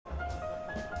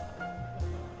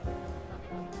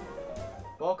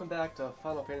Welcome back to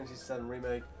Final Fantasy VII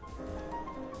Remake.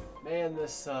 Man,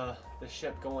 this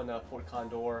ship going to Fort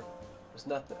Condor was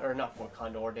nothing, or not Fort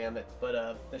Condor, damn it,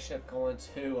 but the ship going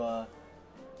to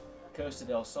Costa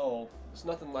del Sol was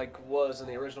nothing like was in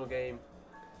the original game.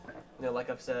 You know,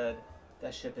 like I've said,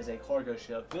 that ship is a cargo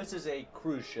ship. This is a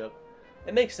cruise ship.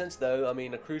 It makes sense though. I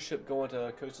mean, a cruise ship going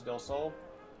to Costa del Sol,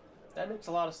 that makes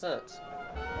a lot of sense.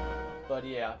 But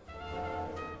yeah,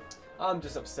 I'm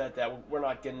just upset that we're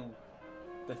not getting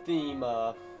the theme.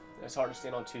 It's hard to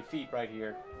stand on 2 feet right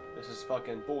here. This is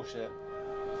fucking bullshit.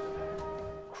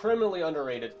 Criminally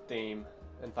underrated theme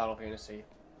in Final Fantasy.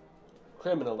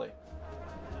 Criminally.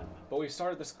 But we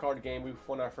started this card game, we've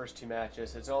won our first 2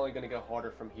 matches. It's only going to get harder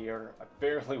from here. I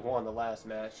barely won the last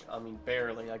match. I mean,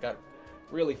 barely. I got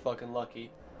really fucking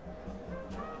lucky.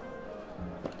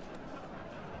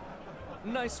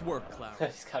 Nice work, Cloud.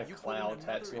 He's got a cloud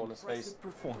tattoo on his face.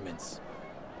 Performance.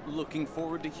 Looking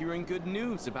forward to hearing good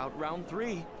news about round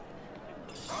 3.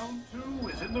 Round 2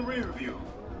 is in the rear view.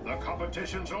 The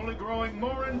competition's only growing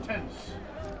more intense.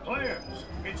 Players,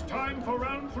 it's time for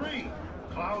round 3.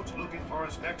 Cloud's looking for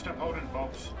his next opponent,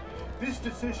 folks. This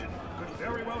decision could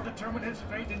very well determine his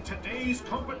fate in today's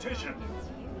competition.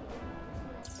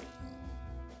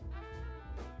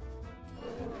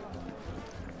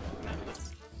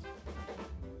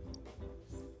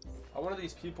 I'm one of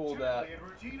these people that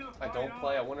I don't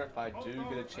play. I wonder if I do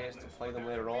get a chance to play them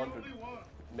later on, but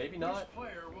maybe not.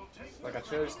 Like, I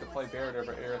chose to play Barrett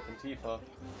over Aerith and Tifa.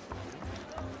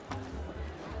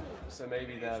 So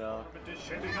maybe that,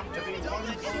 Shaping up to be one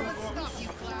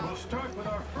for We'll start with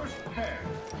our first pair.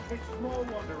 It's small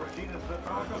wonder Regina's the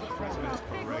talk of the province,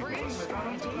 but regularly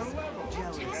down to the level. And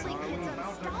are we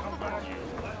about to come back?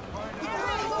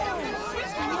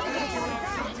 Let's find out.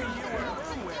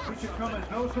 It should come as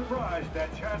no surprise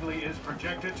that Chadley is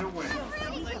projected to win.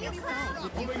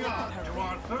 Moving on to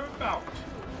our third bout.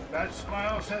 That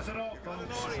smile says it all,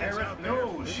 folks. Aerith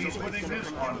knows she's winning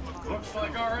this one. Looks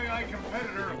like our AI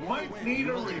competitor might need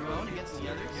a rerun.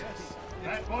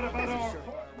 And what about our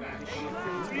fourth match?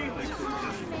 Felix is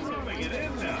just rubbing it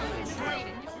in now.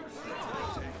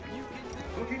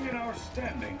 Looking at our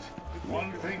standings,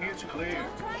 one thing is clear.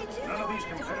 None of these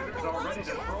competitors are ready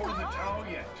to throw in the towel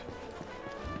yet.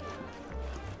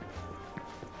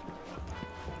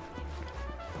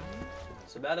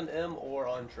 so Madam M or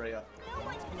Andrea?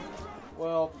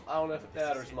 Well, I don't know if it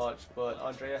matters much, but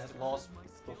Andrea has lost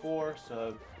before,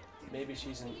 so maybe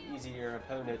she's an easier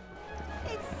opponent.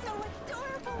 It's so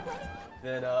adorable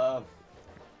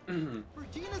when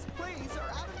Regina's plays are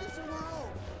out of this world.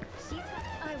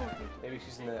 I won't. Maybe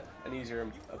she's an easier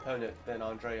opponent than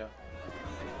Andrea.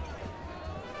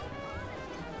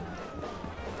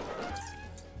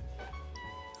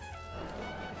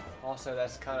 Also,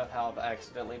 that's kind of how I've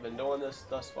accidentally been doing this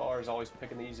thus far, is always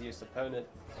picking the easiest opponent.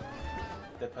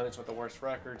 The opponents with the worst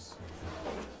records.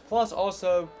 Plus,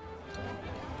 also,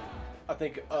 I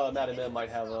think Madam M might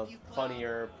have a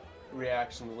funnier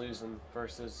reaction to losing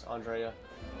versus Andrea.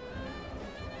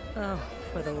 Oh,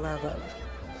 for the love of...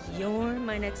 You're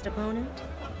my next opponent?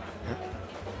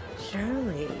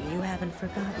 Surely you haven't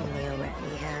forgotten me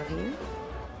already, have you?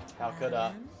 How could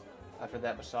I? After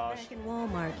that massage. Back in Wall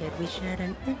Market, we shared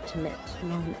an intimate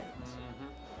moment.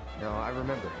 No, I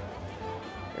remember.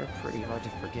 They're pretty hard to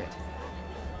forget.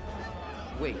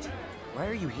 Wait, why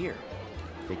are you here?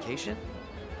 Vacation?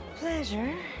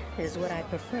 Pleasure is what I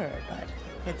prefer, but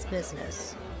it's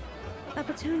business.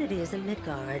 Opportunities in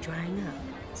Midgar are drying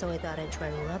up, so I thought I'd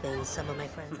try rubbing some of my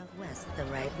friends out west the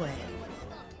right way.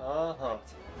 Uh-huh.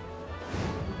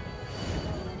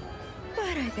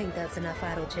 But I think that's enough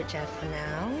idle chit-chat for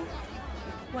now.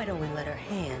 Why don't we let our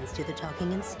hands do the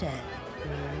talking instead?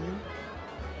 Hmm?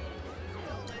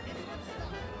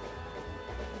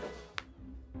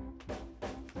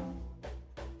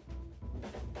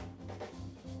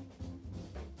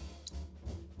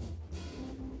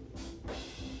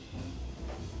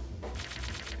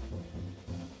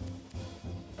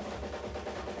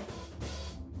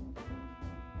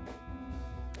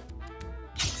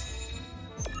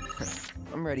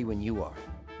 I'm ready when you are.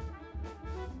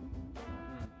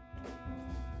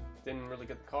 Didn't really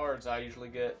get the cards I usually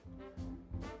get.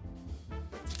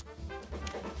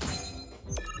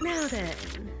 Now then,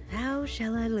 how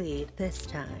shall I lead this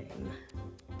time?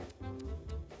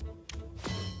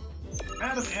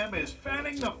 Madam M is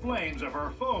fanning the flames of her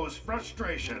foe's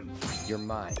frustration. You're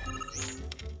mine.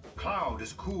 Cloud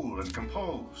is cool and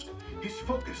composed. His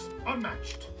focus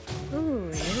unmatched.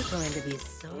 Ooh, you're going to be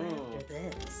so after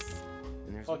this.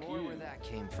 And there's Fuck more you. where that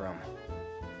came from.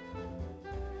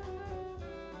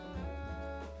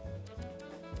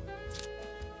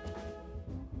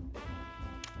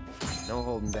 No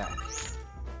holding back.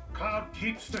 Cloud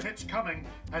keeps the hits coming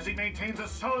as he maintains a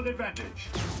solid advantage.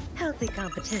 Healthy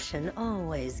competition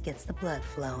always gets the blood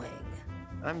flowing.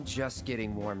 I'm just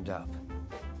getting warmed up.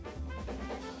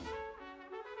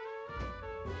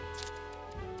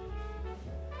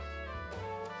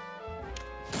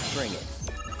 Bring it.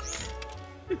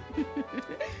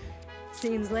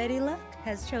 Seems Lady Luck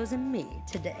has chosen me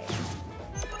today.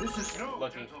 This is no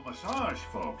Lucky. gentle massage,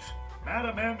 folks.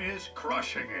 Madam M is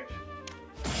crushing it.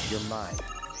 You're mine.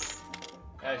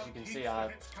 As you can see,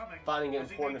 I'm finding it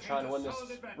important to try and win this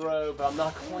row, but I'm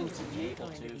not going to be able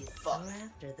Going to to. be Fuck. sore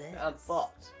after this. I'm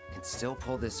fucked. Can still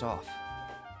pull this off.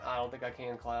 I don't think I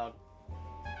can, Cloud.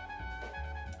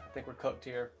 I think we're cooked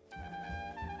here.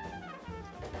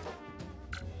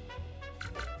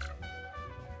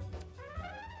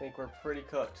 I think we're pretty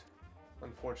cooked,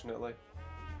 unfortunately.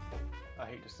 I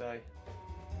hate to say.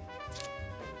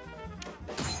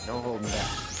 No holding back.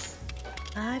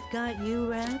 I've got you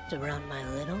wrapped around my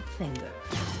little finger.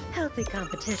 Healthy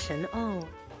competition, oh.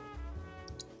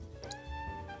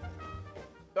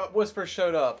 Whisper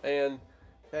showed up, and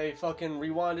they fucking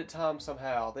rewinded time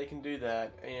somehow. They can do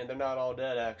that, and they're not all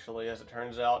dead, actually, as it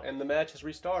turns out, and the match has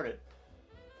restarted.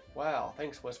 Wow,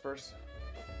 thanks, Whispers.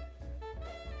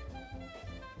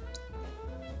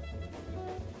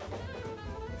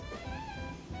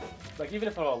 Like, even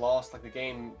if I lost, like, the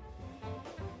game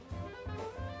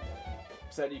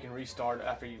said you can restart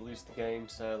after you lose the game,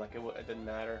 so, like, it didn't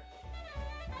matter.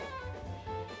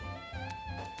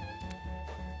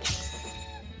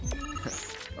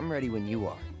 I'm ready when you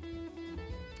are.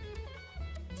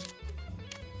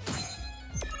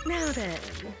 Now then,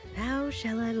 how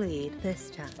shall I lead this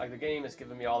time? Like, the game has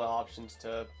given me all the options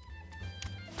to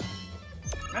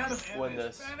Madam M win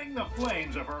is this. fanning the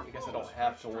flames of her I guess I foe's don't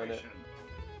have to win it. frustration.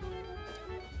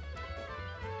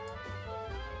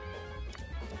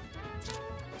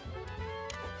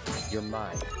 You're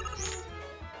mine.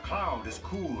 Cloud is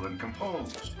cool and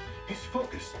composed. His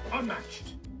focus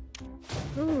unmatched.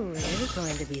 Ooh, you're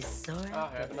going to be sore I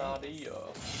after have an this. idea.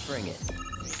 Bring it.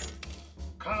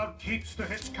 Cloud keeps the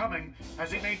hits coming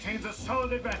as he maintains a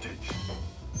solid advantage.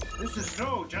 This is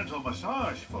no gentle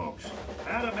massage, folks.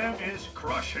 Madam M is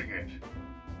crushing it.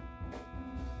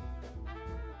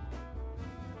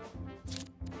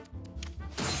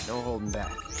 No holding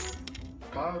back.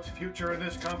 Cloud's future in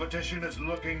this competition is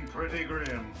looking pretty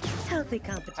grim. Healthy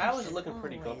competition. How is it looking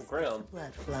pretty always grim? gets the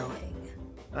blood flowing.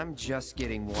 I'm just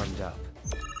getting warmed up.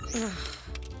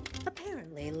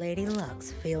 Apparently, Lady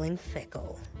Luck's feeling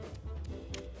fickle.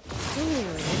 Ooh,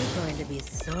 you're going to be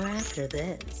sore after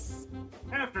this.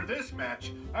 After this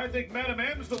match, I think Madam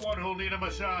M's the one who'll need a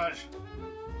massage.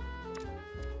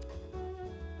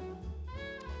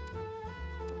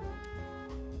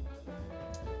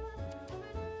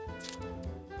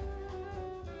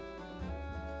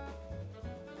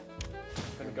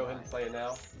 Gonna go ahead and play it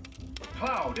now.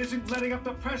 Cloud isn't letting up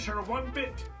the pressure one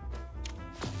bit.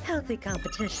 Healthy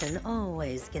competition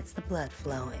always gets the blood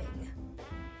flowing.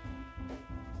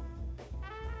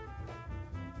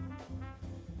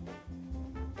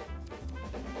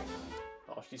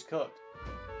 Oh, she's cooked.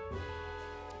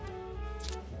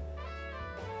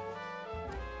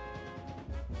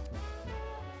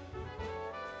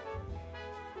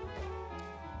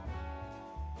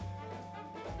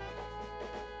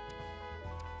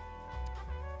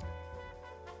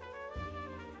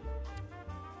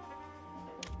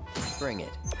 Bring it.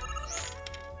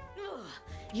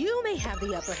 You may have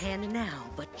the upper hand now,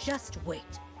 but just wait.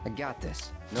 I got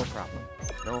this. No problem.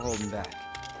 No holding back.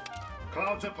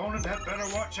 Cloud's opponent had better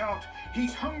watch out.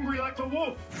 He's hungry like a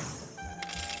wolf.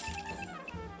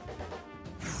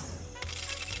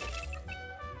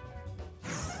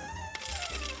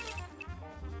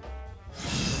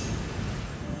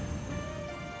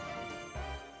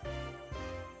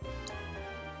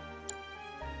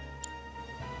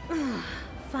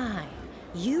 Fine.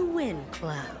 You win,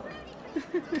 Cloud.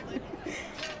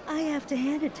 I have to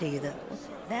hand it to you, though.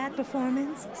 That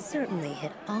performance certainly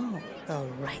hit all the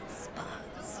right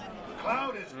spots.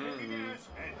 Cloud is kicking ass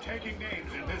and taking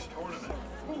names in this tournament.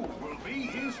 Who will be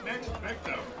his next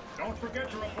victim? Don't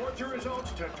forget to report your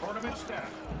results to tournament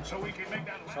staff so we can make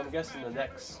that So I'm guessing the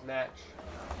next match,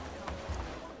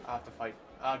 I have to fight.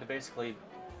 I have to basically.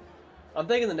 I'm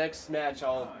thinking the next match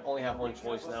I'll only have one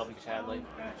choice, and that'll be Chadley.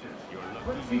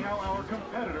 Let's see how our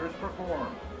competitors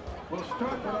perform. We'll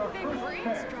start with our first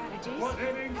tag. What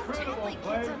an incredible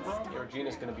play from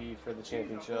Regina's going to be for the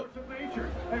championship. of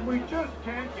nature, and we just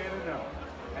can't get enough.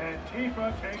 And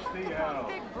Tifa takes the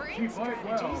L. She played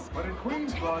well, but in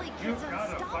Queen's Blood, you've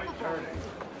got to fight dirty.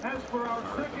 As for our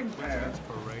second pair,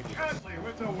 Chadley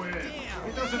with the win.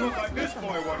 It doesn't look like this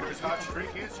boy wonder's hot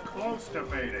streak is close to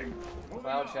fading.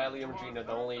 Cloud, Chadley, and Regina,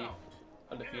 the only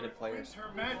undefeated players.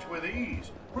 Her match with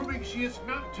ease, proving she is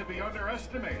not to be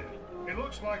underestimated. It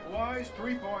looks like Wise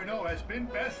 3.0 has been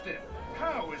bested.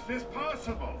 How is this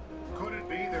possible? Could it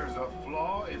be there's a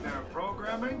flaw in their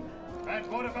programming? And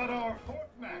what about our fourth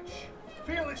match?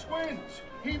 Felix wins.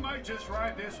 He might just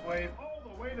ride this wave all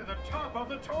the way to the top of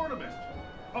the tournament.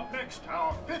 Up next,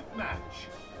 our fifth match.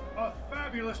 A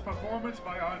fabulous performance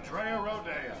by Andrea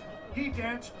Rodea. He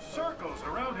danced circles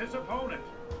around his opponent.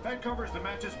 That covers the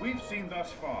matches we've seen thus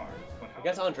far. I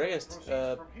guess Andrea's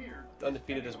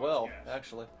undefeated as well,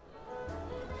 actually.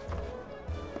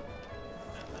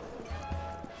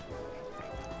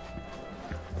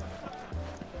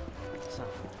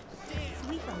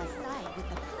 Sweep on the side with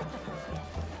the flip of her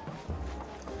wrist.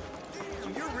 So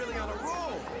you're really on a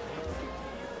roll.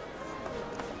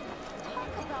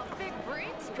 Talk about big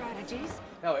brain strategies.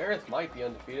 Now, Aerith might be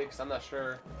undefeated, because I'm not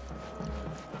sure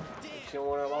if she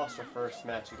won or lost her first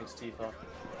match against Tifa.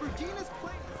 Regina's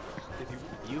playing.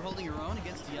 You holding your own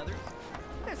against the others?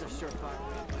 There's a surefire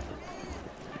way.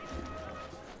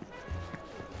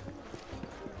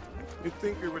 You'd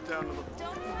think we were down to the...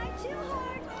 Don't try too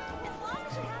hard. As long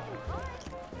as you're having fun.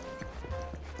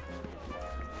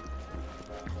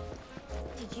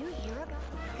 Did you hear about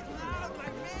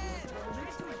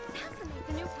tries to assassinate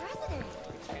the new president?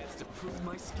 Chance to prove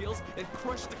my skills and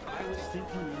crush the... I was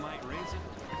thinking we might raise it.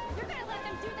 You're gonna let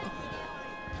them do that?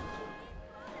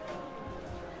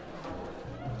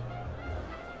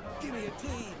 Give me a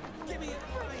team. Give me a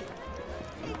fight.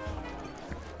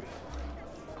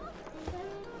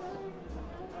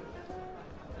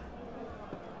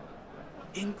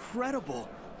 Incredible!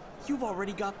 You've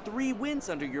already got 3 wins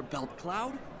under your belt,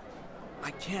 Cloud.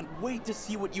 I can't wait to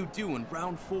see what you do in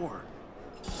round 4.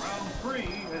 Round 3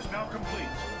 is now complete.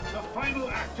 The final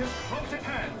act is close at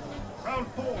hand. Round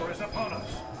 4 is upon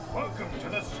us. Welcome to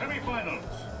the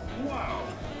semifinals. Wow,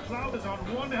 Cloud is on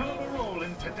one hell of a roll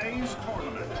in today's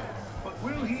tournament. But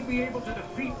will he be able to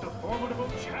defeat the formidable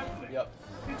Chadley? Yep.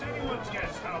 It's anyone's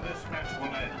guess how this match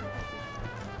will end.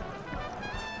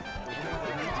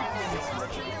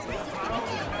 Cloud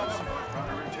is now the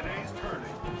front-runner in today's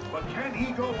tourney. But can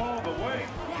he go all the way?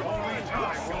 Only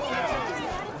time will tell.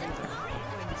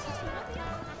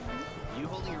 You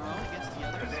holding your own against the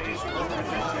others? Today's tournament is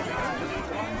divided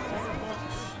into 1-4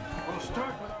 books. We'll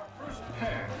start with our first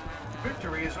pair.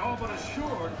 Victory is all but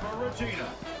assured for Regina,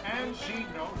 and she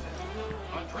knows it.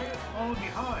 Andrea's fallen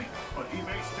behind, but he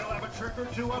may still have a trick or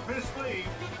two up his sleeve.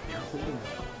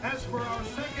 As for our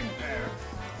second pair,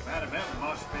 Madam M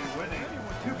must be winning.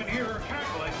 You can hear her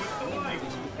cackling with delight.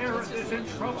 Aerith is in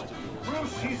trouble.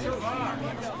 Bruce, he survived.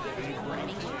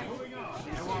 Moving on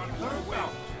to our third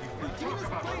bout. Talk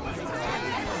about a list.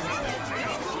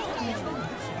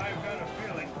 I've got a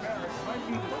feeling Barrett might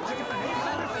be the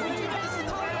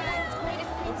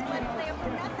Player for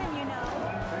nothing, you know.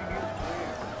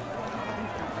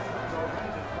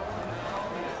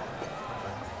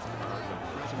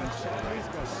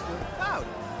 Cloud,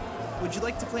 would you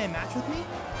like to play a match with me?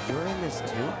 You're in this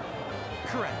too?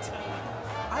 Correct.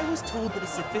 I was told that a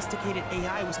sophisticated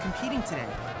AI was competing today.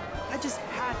 I just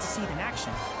had to see it in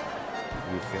action.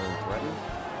 You feeling threatened?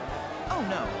 Oh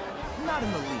no, not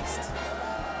in the least.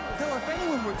 Though if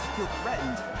anyone were to feel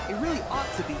threatened, it really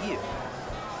ought to be you.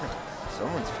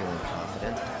 Someone's feeling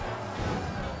confident.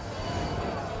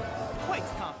 Quite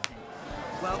confident.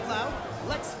 Well, Cloud,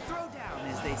 let's throw down,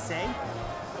 as they say.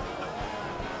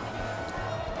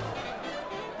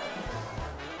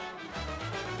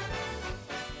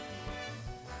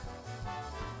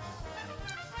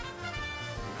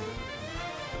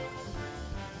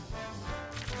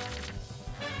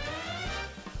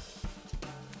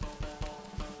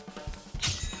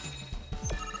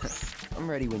 I'm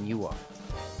ready when you are.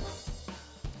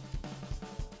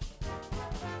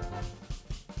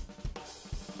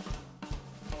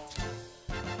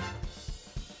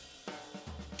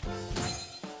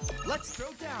 Let's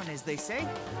throw down, as they say.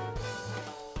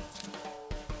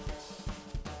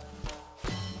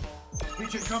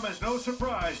 It should come as no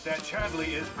surprise that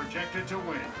Chadley is projected to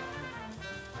win.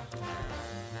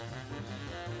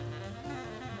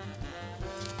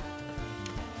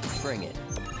 Bring it.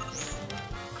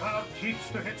 Cloud keeps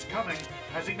the hits coming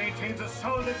as he maintains a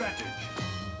solid advantage.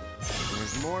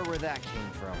 There's more where that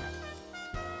came from.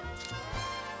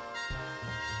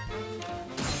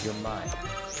 You're mine.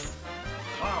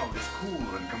 Cloud is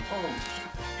cool and composed.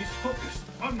 He's focused,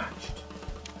 unmatched.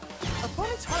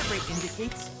 Opponent's heart rate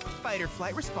indicates fight or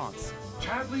flight response.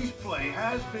 Chadley's play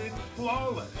has been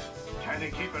flawless. Can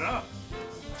he keep it up?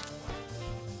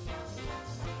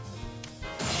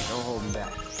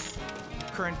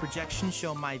 Current projections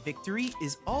show my victory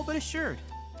is all but assured.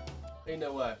 Ain't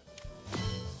no way.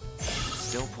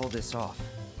 Still pull this off.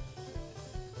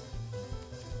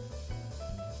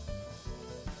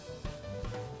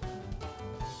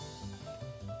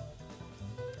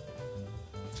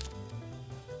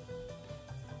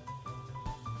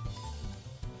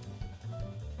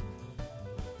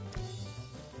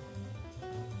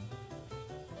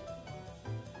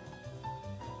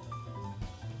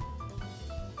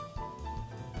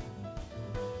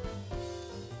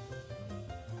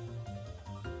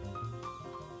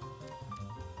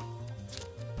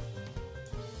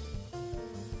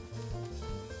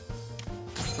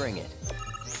 Bring it.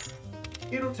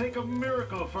 It'll take a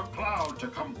miracle for Cloud to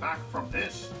come back from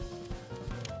this.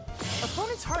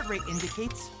 Opponent's heart rate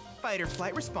indicates fight or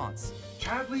flight response.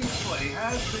 Chadley's play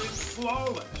has been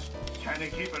flawless. Can he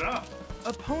keep it up?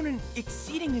 Opponent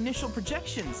exceeding initial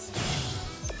projections.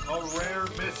 A rare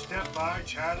misstep by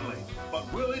Chadley,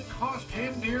 but will it cost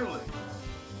him dearly?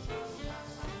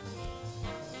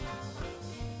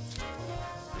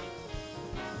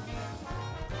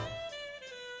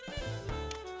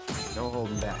 No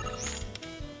holding back.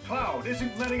 Cloud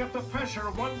isn't letting up the pressure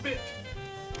one bit.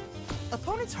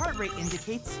 Opponent's heart rate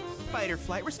indicates fight or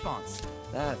flight response.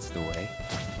 That's the way.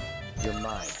 You're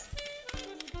mine.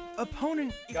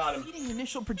 Opponent Got him. exceeding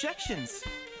initial projections.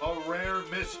 A rare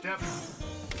misstep.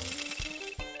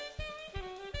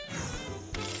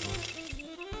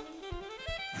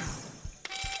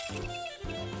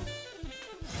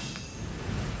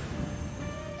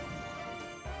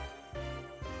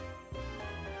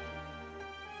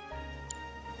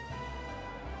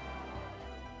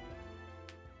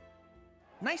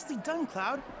 Nicely done,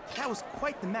 Cloud. That was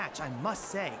quite the match, I must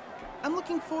say. I'm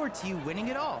looking forward to you winning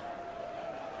it all.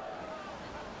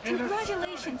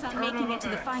 Congratulations on making it to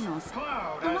the finals.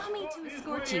 Cloud Allow me to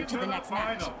escort you to the next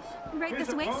match. Right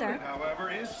this way, sir. His opponent,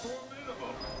 however, is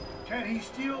formidable. Can he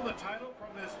steal the title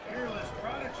from this peerless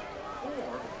prodigy,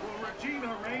 or will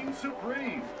Regina reign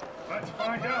supreme? Let's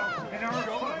find out in our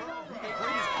final round.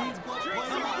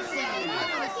 Come on, Sam. I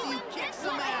want to see you kick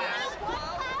some ass.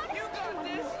 You got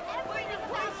this. Everything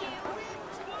bless you.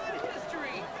 Squad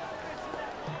history.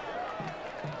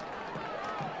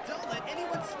 Don't let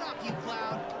anyone stop you,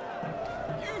 Cloud.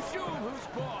 You show him who's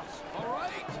boss, all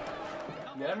right?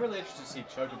 Yeah, I'm really interested to see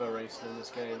Chocobo racing in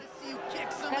this game. See you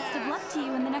kick some Best of ass. luck to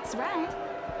you in the next round.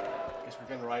 Guess we're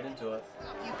getting right into it.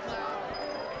 Stop you, Cloud.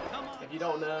 Come on. If you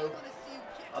don't know,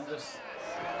 I want to see you kick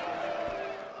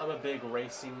I'm a big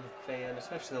racing fan,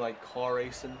 especially like car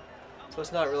racing. So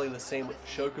it's not really the same with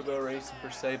Chocobo racing per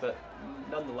se, but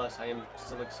nonetheless, I am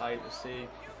still excited to see.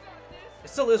 It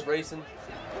still is racing,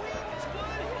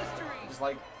 just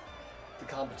like the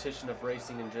competition of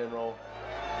racing in general.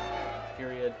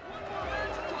 Period.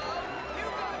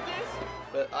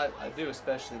 But I do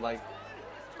especially like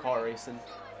car racing.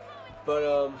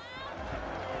 But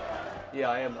yeah,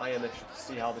 I am interested to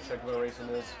see how the Chocobo racing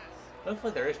is.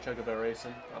 Hopefully there is Chocobo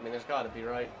racing. I mean, there's got to be,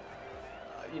 right?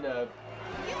 You know,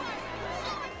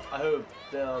 I hope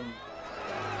them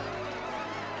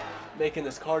making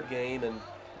this card game and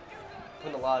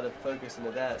putting a lot of focus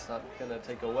into that, it's not going to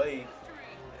take away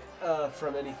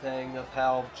from anything of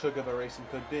how Chocobo racing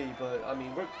could be. But I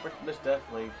mean, we're most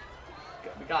definitely,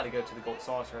 we got to go to the Gold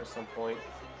Saucer at some point,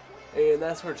 and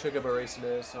that's where Chocobo racing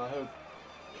is. So I hope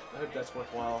that's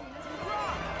worthwhile.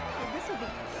 This will be.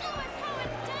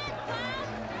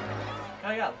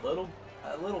 I got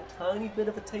a little tiny bit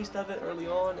of a taste of it early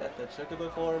on at the Chocobo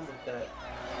farm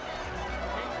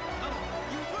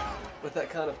with that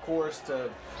kind of course to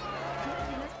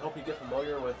help you get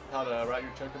familiar with how to ride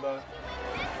your Chocobo.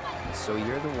 So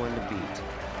you're the one to beat.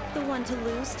 The one to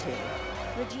lose to.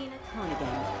 Regina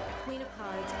Conigan, Queen of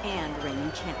Cards and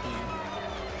reigning champion.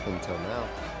 Until now.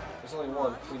 There's only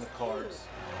one Queen of Cards.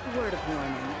 Word of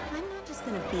warning, I'm not just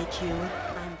gonna beat you,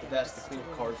 I'm gonna That's the Queen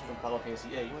of Cards from Final Fantasy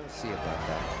VIII. We'll see about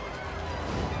that.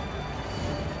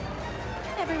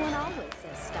 Everyone always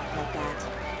says stuff like that.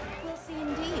 We'll see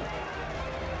indeed.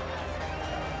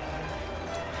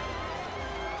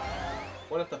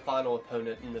 What if the final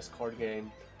opponent in this card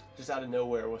game, just out of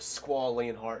nowhere, was Squall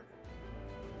Leonhardt?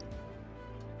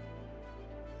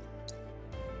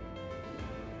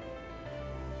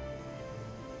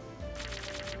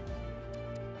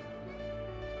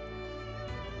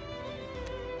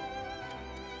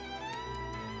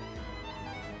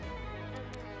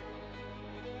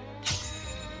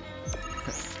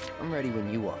 I'm ready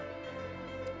when you are.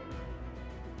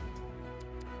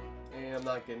 And I'm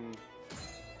not getting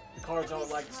the cards I would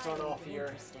like to start off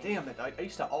here. Damn it, I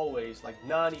used to always, like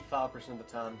 95% of the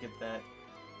time, get that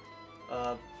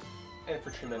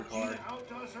infantryman card.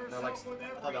 And I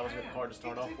thought that was a good card to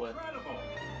start off with,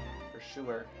 for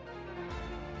sure.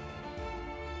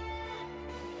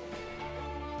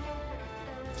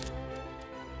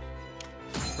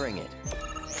 Bring it.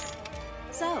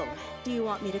 So, do you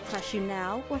want me to crush you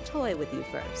now or toy with you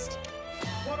first?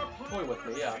 Toy with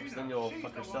me, yeah, because then you'll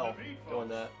fuck yourself doing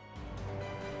that.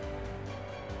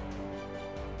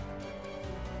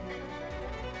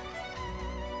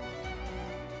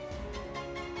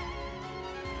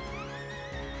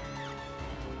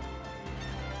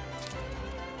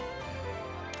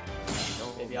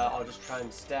 Maybe I'll just try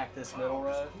and stack this middle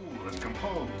row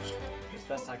as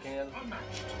best I can.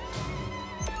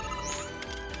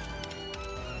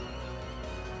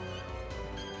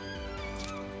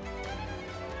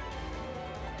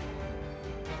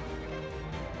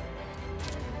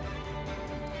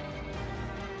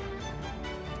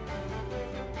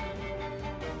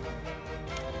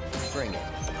 Bring it.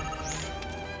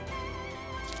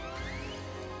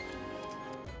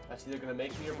 That's either gonna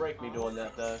make me or break me doing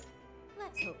that, though.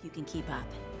 Let's hope you can keep up.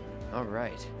 All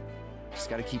right. Just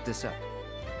gotta keep this up.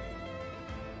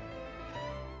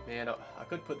 Man, I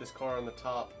could put this car on the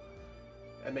top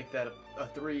and make that a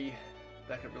 3.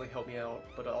 That could really help me out,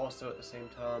 but also at the same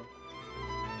time,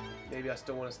 maybe I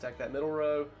still want to stack that middle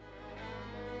row.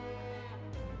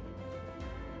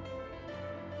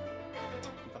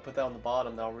 If I put that on the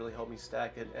bottom, that'll really help me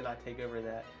stack it, and I take over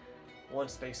that one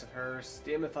space of hers.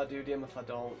 Damn if I do, damn if I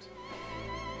don't.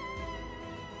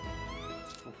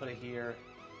 We'll put it here.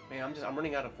 Man, I'm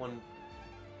running out of one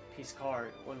piece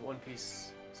card, one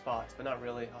piece spots, but not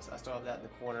really. I still have that in the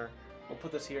corner. We'll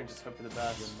put this here and just hope for the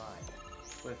best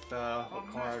with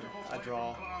what card I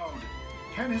draw.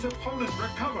 Can his opponent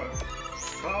recover?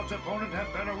 Cloud's opponent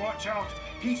had better watch out.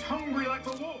 He's hungry like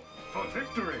the wolf for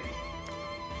victory.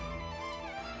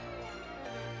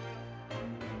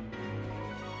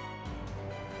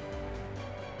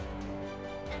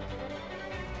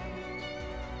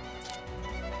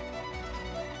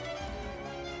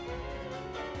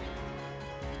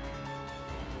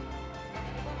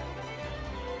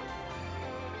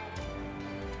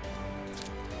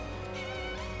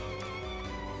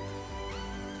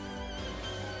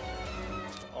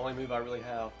 Only move I really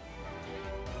have.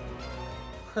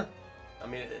 I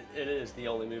mean, it is the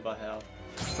only move I have.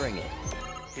 Bring it.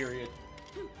 Period.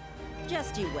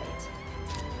 Just you wait.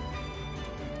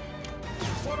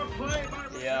 What a play by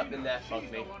Yeah, then that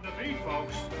fucked me.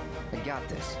 I got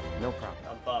this. No problem.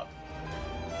 I'm fucked.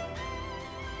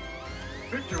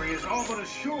 Victory is all but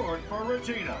assured for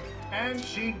Regina, and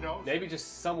she knows. Maybe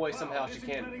just some way, somehow, she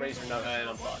can't raise her nose, and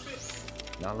I'm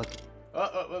fucked. Now look.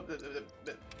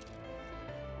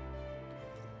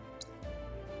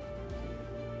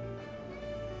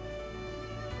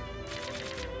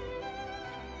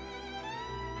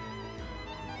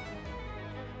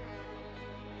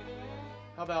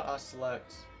 How about I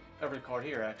select every card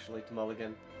here, actually, to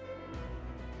mulligan?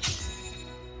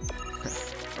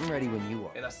 I'm ready when you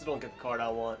are. And I still don't get the card I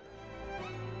want.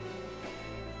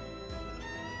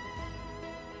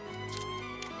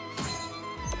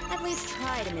 At least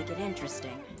try to make it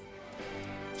interesting.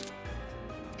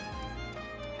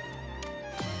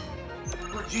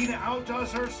 Regina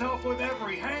outdoes herself with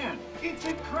every hand. It's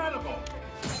incredible.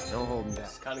 No holding back.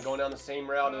 It's kind of going down the same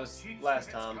route as last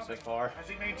time so far. As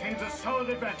he maintains a solid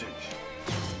advantage.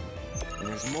 And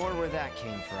there's more where that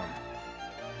came from.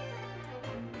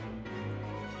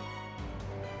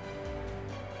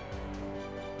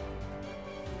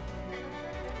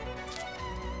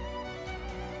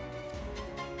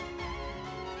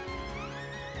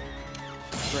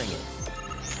 Bring it.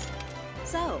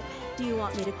 So, do you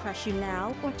want me to crush you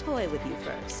now or toy with you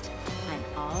first? I'm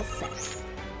all set.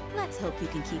 Let's hope you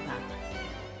can keep up.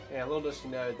 Yeah, little does she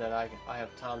know that I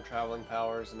have time traveling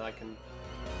powers and I can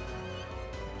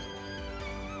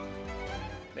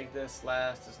make this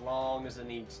last as long as it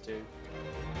needs to.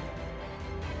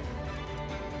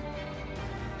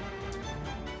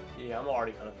 Yeah, I'm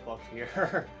already kind of fucked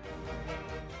here.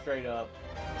 Straight up.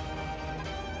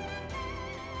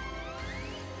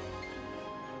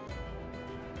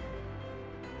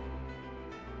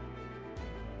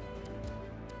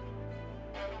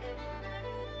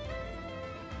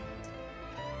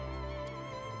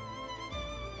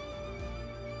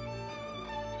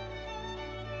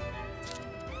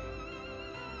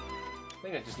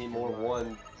 I think I just need more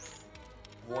one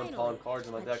pawn cards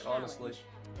in my deck, honestly.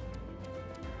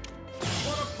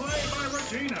 What a play by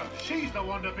Regina! She's the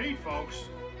one to beat, folks.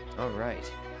 All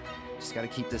right. Just gotta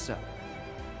keep this up.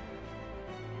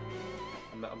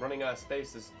 I'm running out of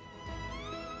spaces.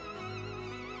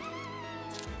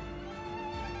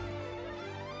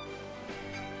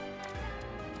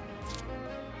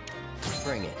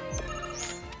 Bring it.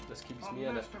 This keeps A me in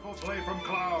it. masterful play from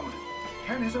Cloud.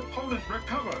 Can his opponent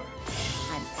recover?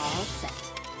 I'm all set.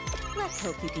 Let's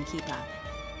hope you can keep up.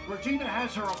 Regina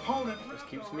has her opponent. This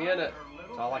keeps me in it.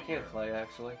 That's all I can play,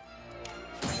 actually.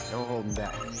 No holding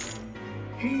back.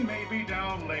 He may be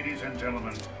down, ladies and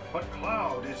gentlemen, but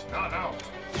Cloud is not out.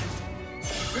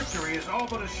 Victory is all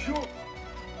but assured.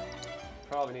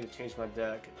 Probably need to change my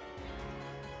deck.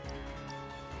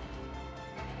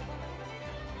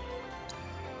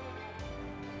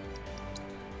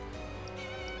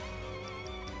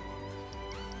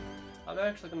 I'm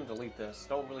actually going to delete this.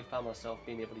 Don't really find myself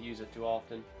being able to use it too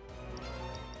often.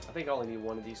 I think I only need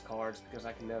one of these cards because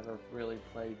I can never really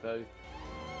play both.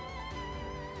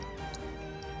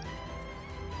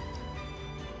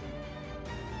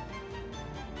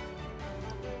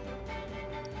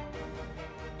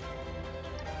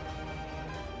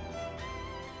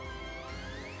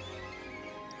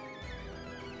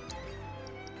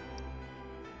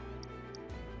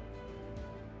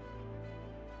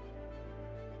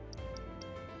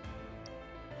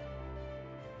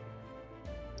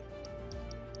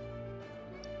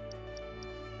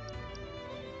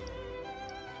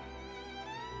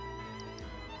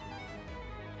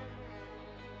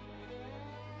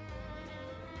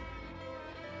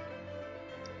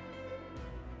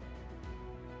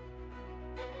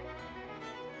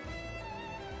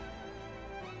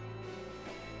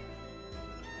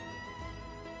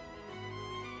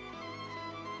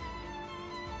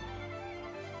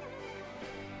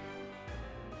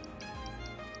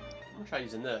 I'm gonna try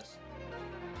using this.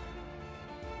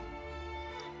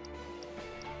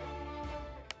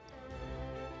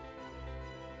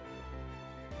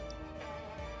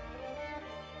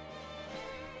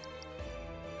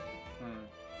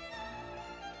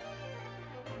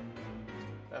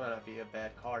 That might not be a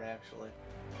bad card, actually.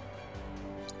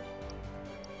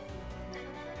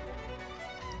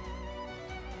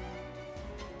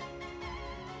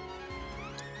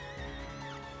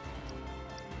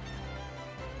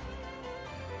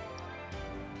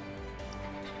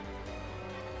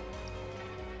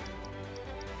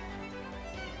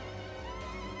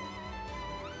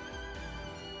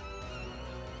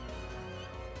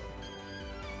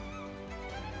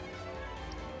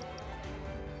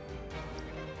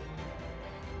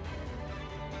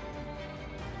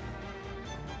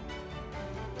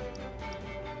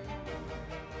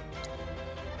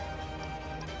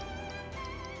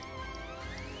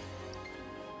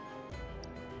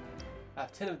 I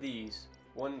have 10 of these.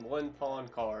 One pawn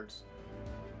cards.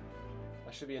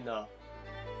 That should be enough.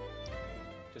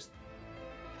 Just,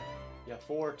 yeah,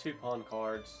 4 2-pawn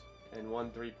cards and 1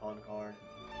 3-pawn card.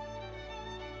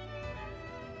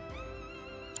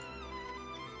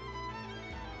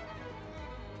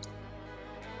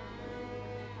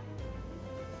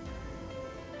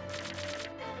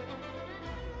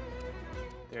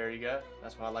 There you go.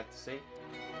 That's what I like to see.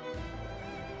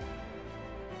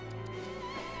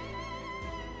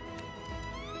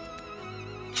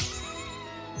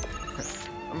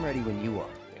 I'm ready when you are.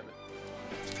 Damn it.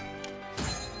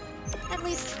 At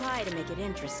least try to make it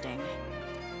interesting.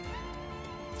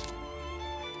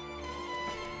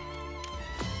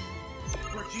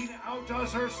 Regina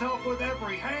outdoes herself with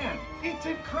every hand. It's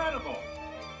incredible.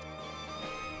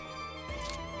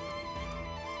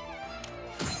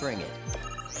 Bring it.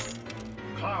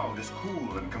 Cloud is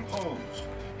cool and composed.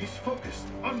 He's focused,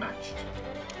 unmatched.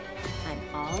 I'm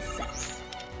all set.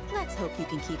 Let's hope you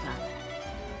can keep up.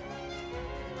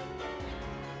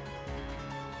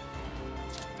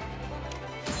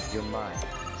 You're mine.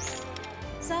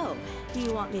 So, do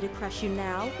you want me to crush you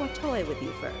now or toy with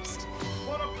you first?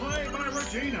 What a play by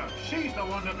Regina. She's the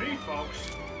one to beat,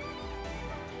 folks.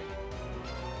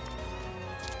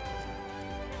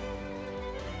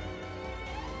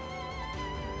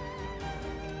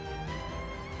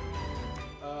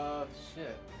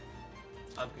 Shit.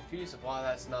 I'm confused of why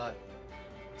that's not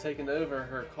taking over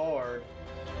her card.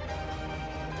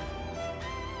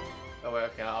 Oh wait,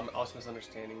 okay, I was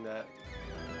misunderstanding that.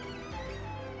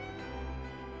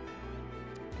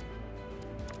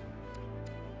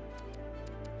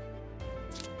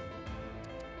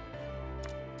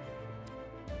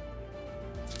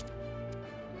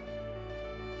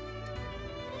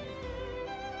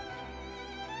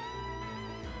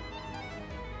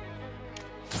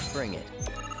 Bring it.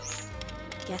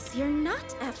 Guess you're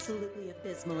not absolutely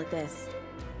abysmal at this.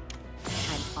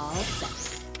 I'm all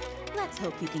set. Let's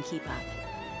hope you can keep up.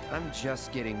 I'm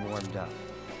just getting warmed up.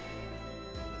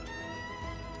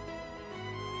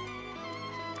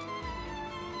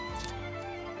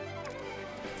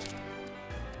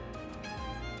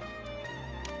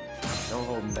 No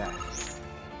holding back.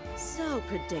 So So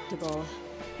predictable.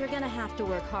 You're gonna have to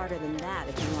work harder than that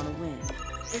if you want to win.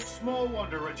 It's small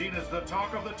wonder Regina's the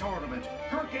talk of the tournament.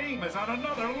 Her game is on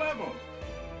another level.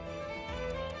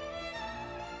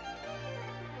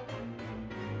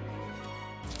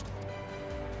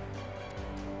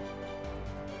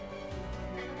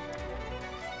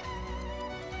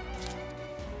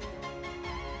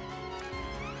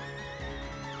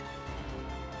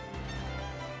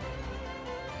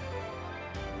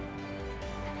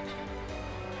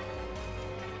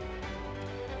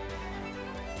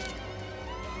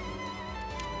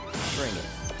 Bring it.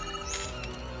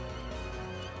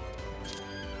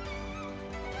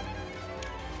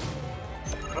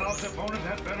 Cloud's opponent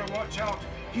had better watch out.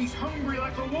 He's hungry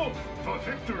like a wolf for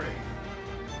victory.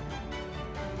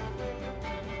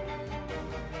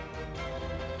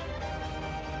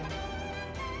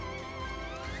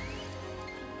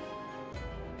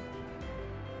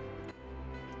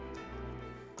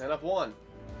 And I've won.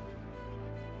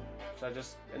 Should I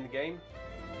just end the game?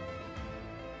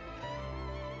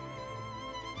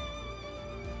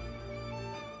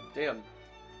 Damn.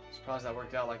 Surprised that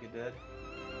worked out like it did.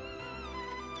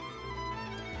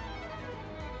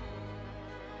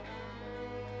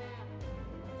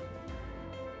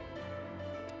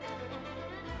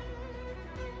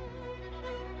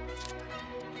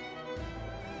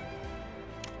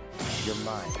 You're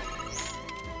mine.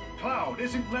 Cloud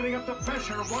isn't letting up the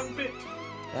pressure one bit.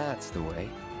 That's the way.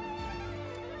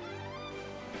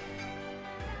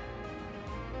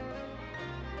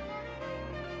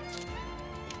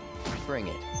 Bring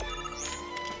it.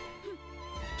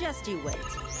 Just you wait.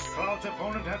 Cloud's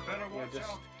opponent had better watch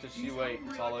out. Just you wait.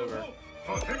 It's all over.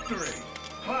 For victory.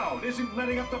 Cloud isn't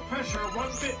letting up the pressure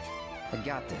one bit. I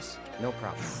got this. No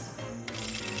problem.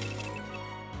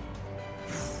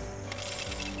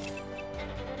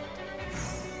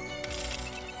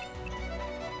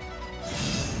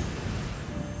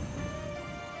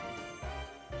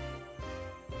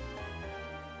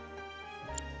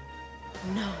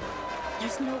 No,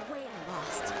 there's no way I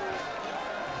lost.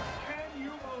 Can you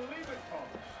believe it,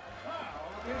 folks?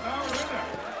 Cloud is our winner.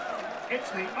 It's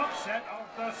the upset of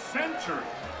the century.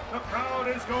 The crowd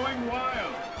is going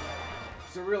wild.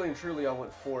 So really and truly, I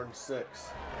went 4-6.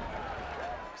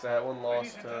 Because I had one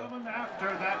loss to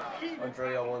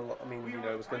Andrea. I mean, you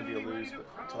know, it was going to be a lose, but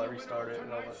until I restarted,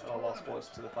 and I lost once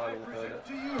to the final opponent.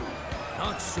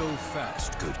 Not so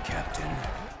fast, good captain.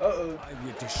 Uh-oh. I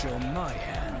get to show my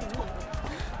hand.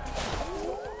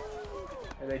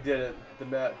 And they did it. The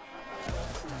Mad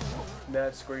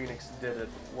Screenix did it.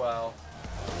 Wow.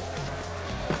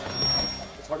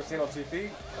 It's hard to stand on 2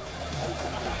 feet.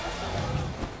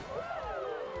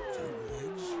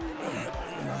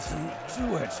 Nothing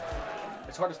to it.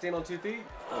 It's hard to stand on 2 feet.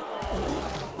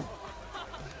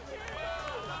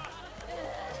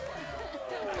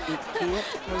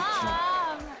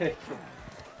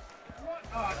 What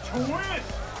a twist!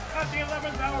 At the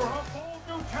 11th hour, a bold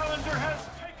new challenger has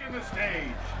taken the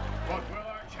stage. But will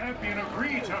our champion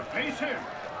agree to face him?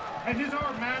 And is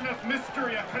our man of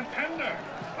mystery a contender?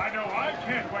 I know I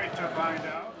can't wait to find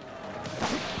out.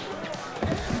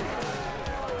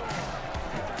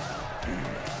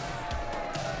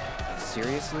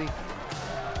 Seriously?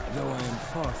 Though I am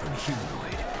far from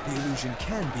humanoid, the illusion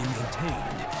can be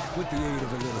maintained with the aid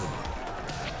of a little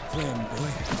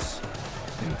flamboyance.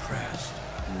 Impressed?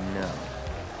 No.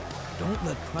 Don't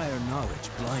let prior knowledge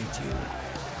blind you.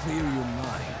 Clear your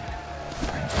mind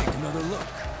and take another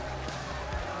look.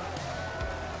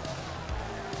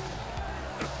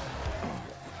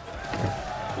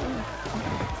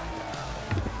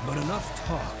 But enough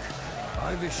talk.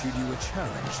 I've issued you a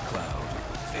challenge, Cloud.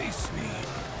 Face me,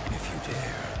 if you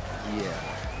dare. Yeah,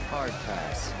 hard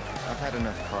pass. I've had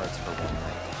enough cards for one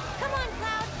night. Come on,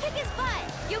 Cloud, kick his butt.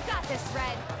 You got this,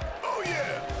 Red. Oh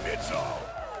yeah, it's all.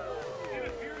 It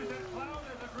appears that Cloud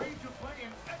has agreed to play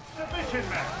an exhibition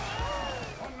match.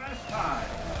 One last time.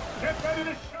 Get ready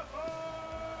to shuffle!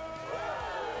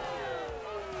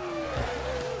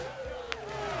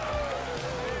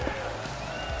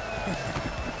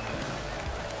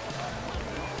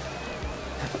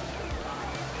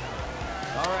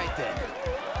 All right then.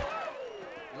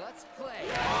 Let's play.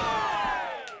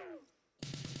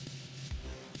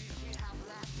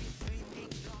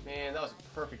 Man, that was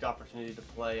a perfect opportunity to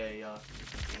play a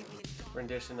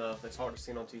rendition of It's Hard to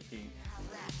Stand on 2 Feet.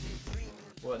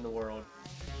 What in the world?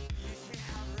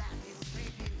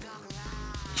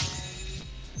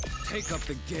 Take up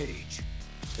the gauge.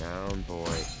 Down,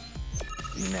 boy.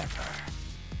 Never.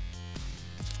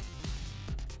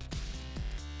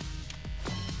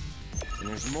 And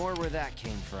there's more where that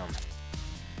came from.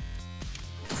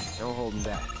 No holding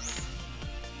back.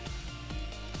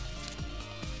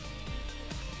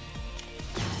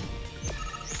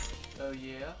 Oh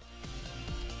yeah.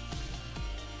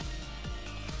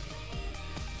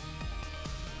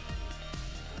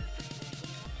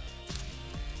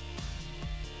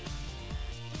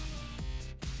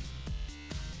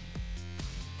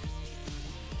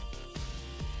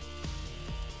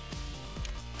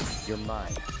 You're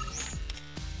mine.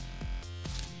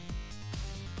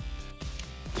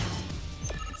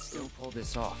 Can still pull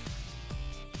this off.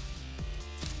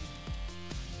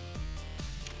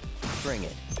 Bring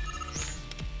it.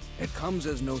 It comes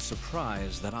as no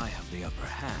surprise that I have the upper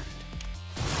hand.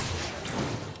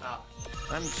 Ah.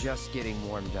 I'm just getting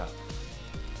warmed up.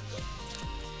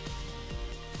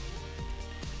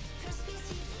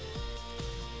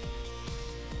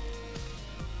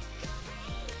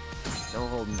 No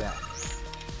holding back.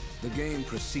 The game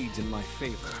proceeds in my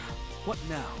favor. What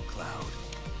now, Cloud?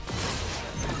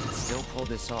 I can still pull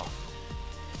this off.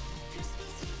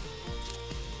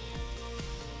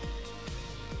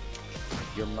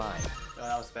 You're mine. Oh,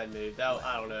 that was a bad move. That,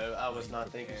 I don't know. I was not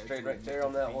thinking straight right there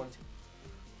on that one.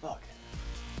 Fuck.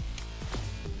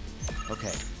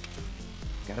 Okay.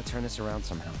 Gotta turn this around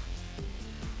somehow.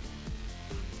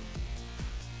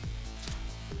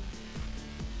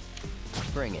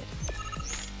 Bring it.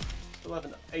 Still have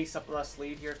an ace up our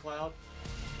sleeve here, Cloud.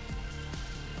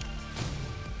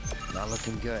 Not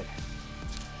looking good.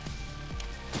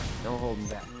 No holding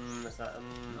back. It's not,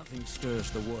 Nothing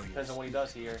stirs the warriors. depends on what he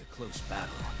does here. It's a close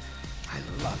battle. I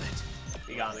love it.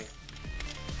 He got me.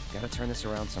 Gotta turn this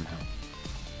around somehow.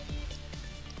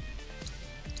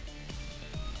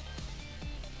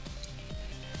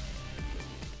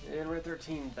 And Red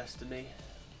 13 bested me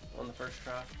on the first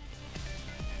try.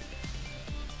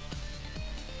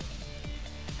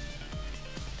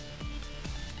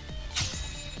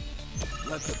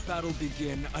 Let the battle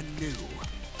begin anew.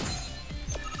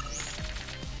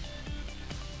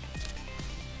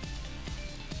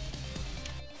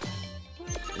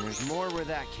 And there's more where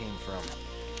that came from.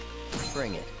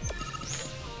 Bring it.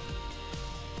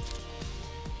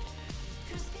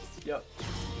 Yep.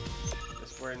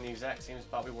 Guess we're in the exact same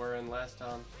spot we were in last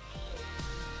time.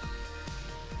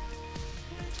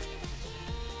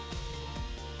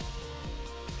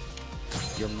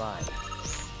 You're mine.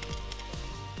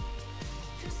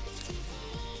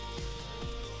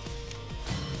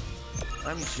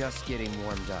 I'm just getting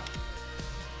warmed up.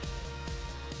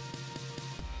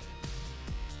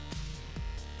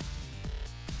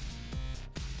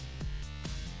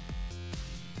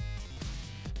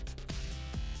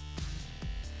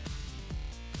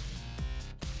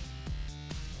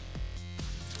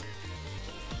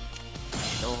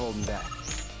 No holding back.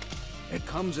 It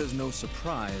comes as no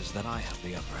surprise that I have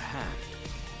the upper hand.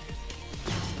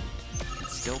 Can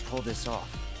still pull this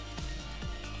off.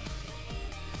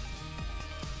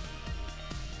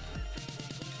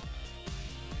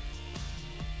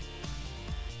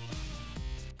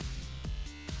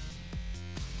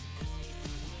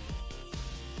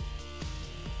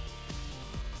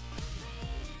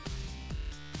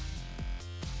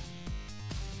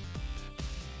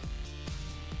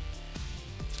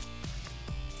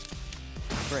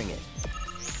 Bring it.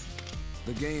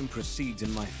 The game proceeds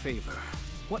in my favor.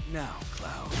 What now,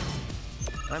 Cloud?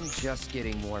 I'm just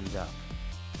getting warmed up.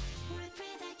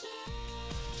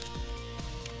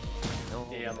 No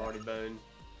Yeah, I'm already boned.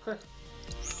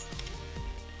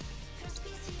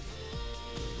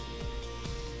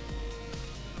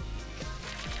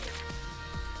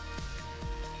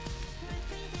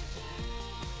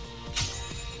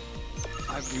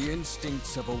 I've the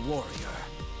instincts of a warrior.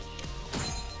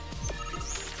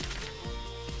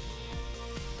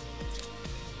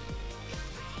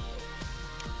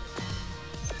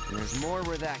 And there's more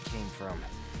where that came from.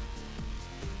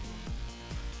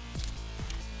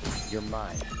 You're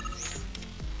mine.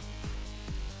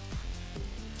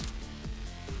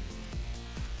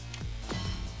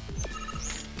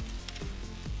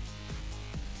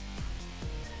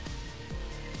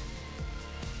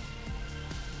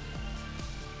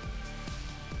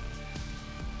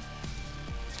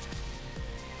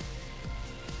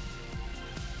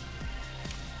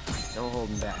 No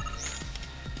holding back.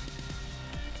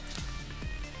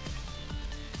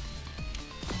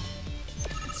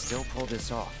 Still pull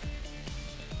this off.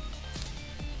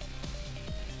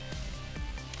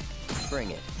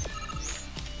 Bring it.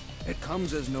 It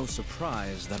comes as no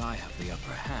surprise that I have the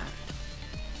upper hand.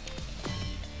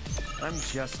 I'm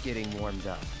just getting warmed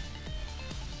up.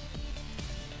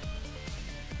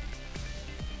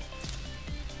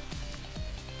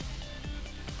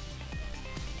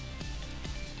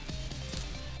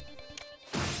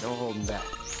 No holding back.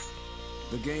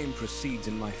 The game proceeds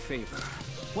in my favor.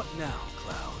 What now,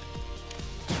 Cloud?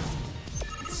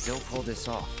 Can still pull this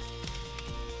off.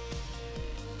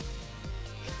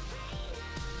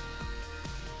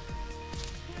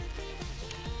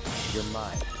 You're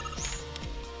mine.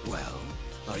 Well,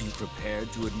 are you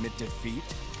prepared to admit defeat?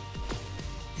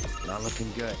 Not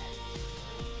looking good.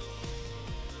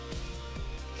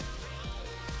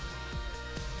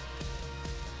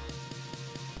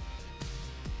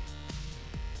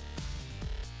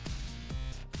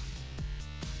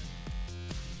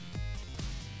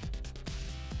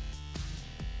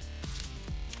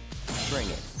 Bring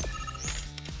it.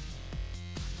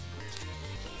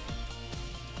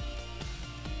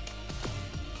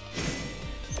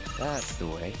 That's the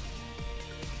way.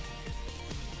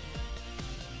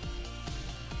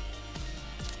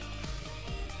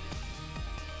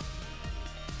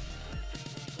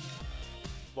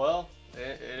 Well,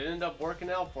 it ended up working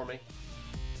out for me.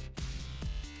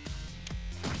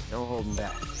 No holding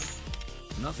back.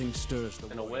 Nothing stirs the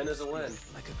And a win is a win.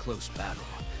 like a close battle.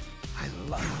 I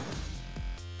love it.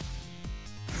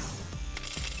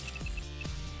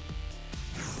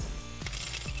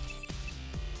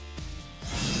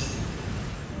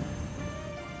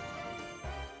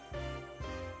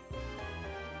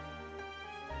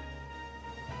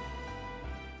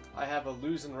 I have a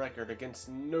losing record against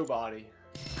nobody.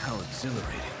 How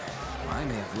exhilarating. I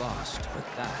may have lost, but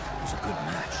that was a good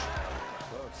match.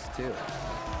 Close, too.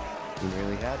 You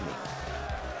really had me.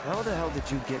 How the hell did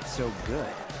you get so good?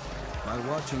 By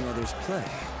watching others play,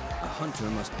 a hunter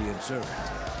must be observant.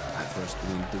 I first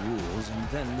gleaned the rules and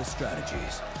then the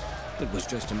strategies. It was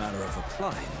just a matter of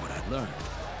applying what I'd learned.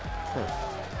 Huh.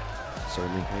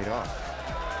 Certainly paid off.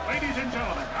 Ladies and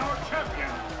gentlemen, our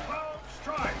champion, Cloud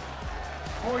Strife.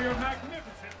 For your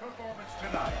magnificent performance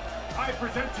tonight, I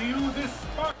present to you this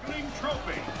sparkling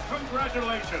trophy.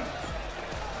 Congratulations.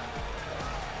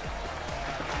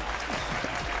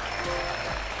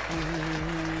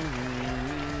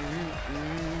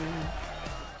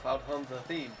 Cloud hummed the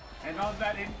theme. And on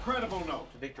that incredible note,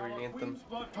 Victory our anthem. Queen's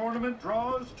Blood tournament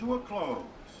draws to a close.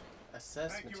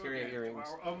 Assess Thank you materia again earrings.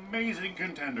 to our amazing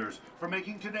contenders for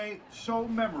making today so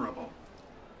memorable.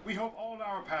 We hope all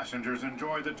our passengers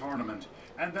enjoy the tournament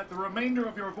and that the remainder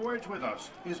of your voyage with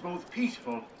us is both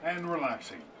peaceful and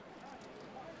relaxing.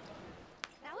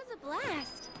 That was a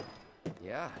blast.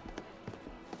 Yeah.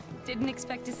 Didn't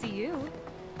expect to see you.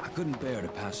 I couldn't bear to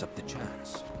pass up the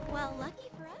chance. Well,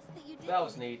 lucky for us that you did. That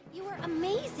was neat. You were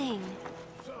amazing.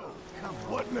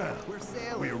 What now?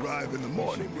 We arrive in the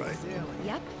morning, right?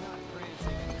 Yep.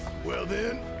 Well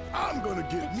then, I'm gonna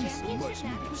get me some much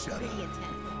needed shut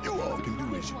up. You all can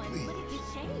do as you please.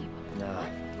 Nah.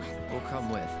 We'll come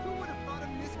with.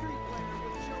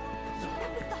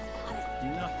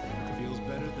 Nothing feels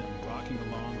better than rocking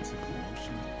along to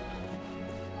commotion.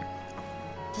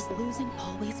 Does losing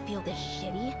always feel this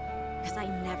shitty? Because I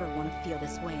never want to feel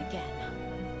this way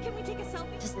again. Can we take a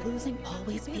selfie? Does losing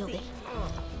always feel this?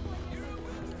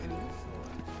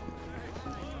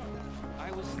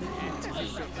 I was thinking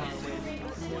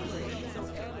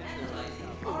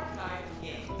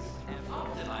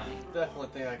Definitely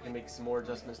think I can make some more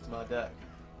adjustments to my deck.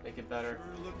 Make it better.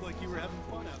 Sure looked like you were having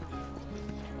fun out there.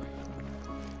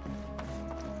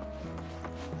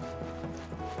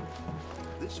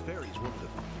 This ferry's one of the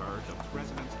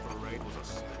President's Parade was a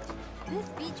spectacle. This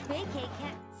beach vacay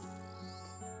can't.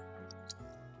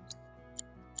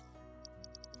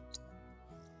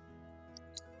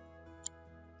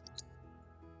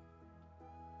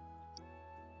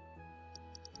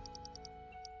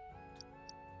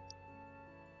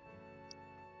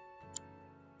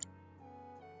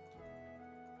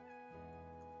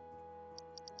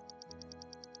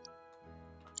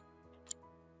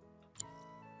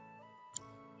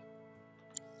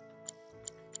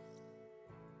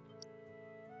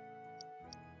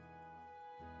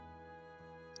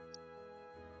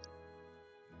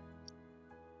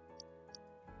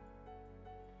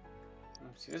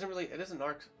 See, it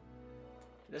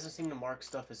doesn't seem to mark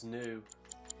stuff as new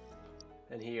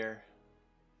in here.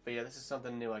 But yeah, this is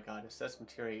something new I got. Assess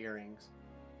materia earrings.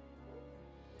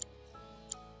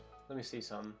 Let me see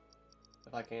some,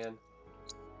 if I can.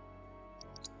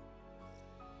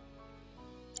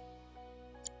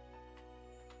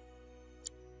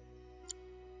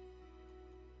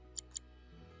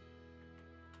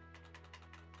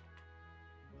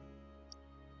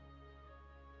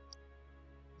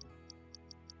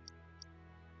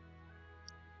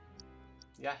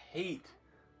 Yeah, I hate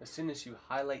as soon as you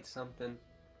highlight something.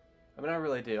 I mean, I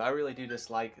really do. I really do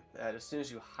dislike that as soon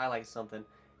as you highlight something,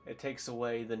 it takes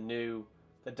away the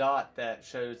dot that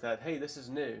shows that, hey, this is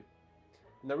new.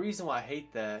 And the reason why I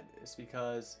hate that is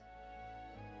because,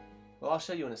 well, I'll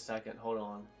show you in a second. Hold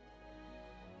on.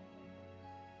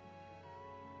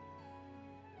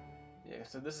 Yeah,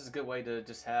 so this is a good way to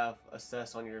just have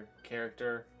assess on your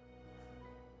character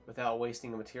without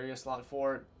wasting a materia slot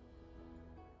for it.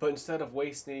 But instead of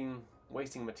wasting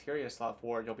a materia slot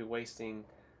for it, you'll be wasting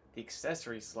the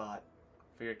accessory slot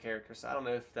for your character. So I don't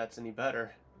know if that's any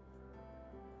better.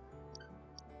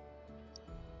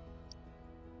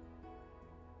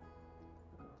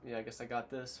 Yeah, I guess I got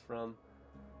this from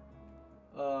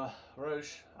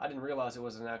Roche. I didn't realize it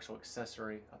was an actual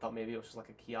accessory. I thought maybe it was just like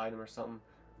a key item or something.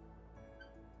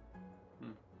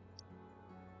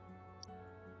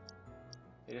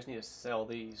 You just need to sell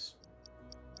these.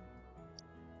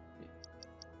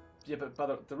 Yeah,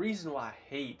 but the reason why I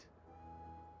hate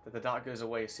that the dot goes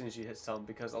away as soon as you hit some,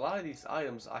 because a lot of these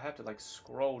items I have to like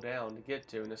scroll down to get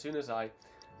to, and as soon as I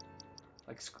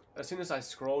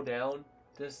scroll down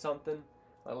to something,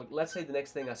 like, let's say the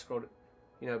next thing I scrolled,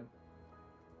 you know,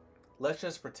 let's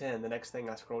just pretend the next thing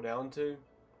I scroll down to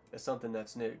is something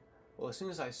that's new. Well, as soon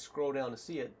as I scroll down to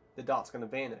see it, the dot's going to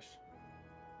vanish.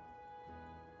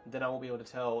 Then I won't be able to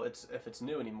tell if it's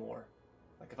new anymore.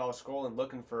 Like if I was scrolling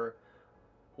looking for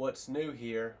what's new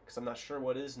here, because I'm not sure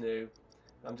what is new,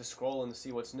 I'm just scrolling to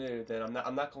see what's new, then I'm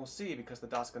not going to see because the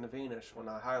dot's going to vanish when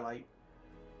I highlight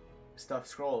stuff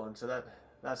scrolling. So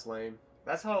that's lame.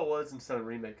 That's how it was in 7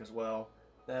 Remake as well.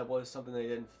 That was something they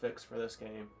didn't fix for this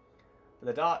game. But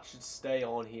the dot should stay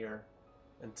on here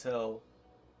until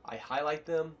I highlight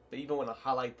them, but even when I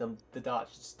highlight them, the dot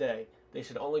should stay. They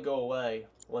should only go away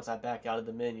once I back out of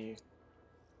the menu.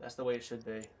 That's the way it should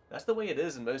be. That's the way it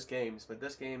is in most games, but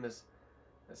this game that's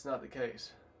not the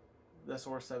case. This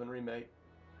or 7 Remake.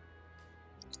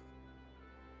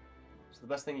 So the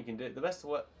best thing you can do, the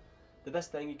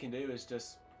best thing you can do is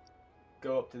just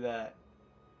go up to that.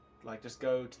 Like just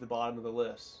go to the bottom of the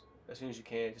list as soon as you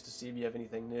can, just to see if you have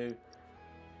anything new.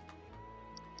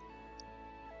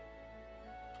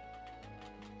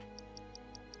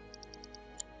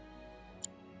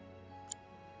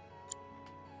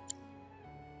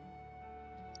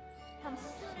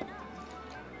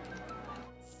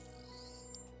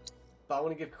 But I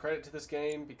want to give credit to this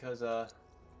game because I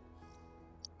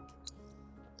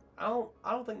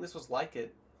don't think this was like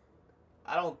it.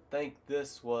 I don't think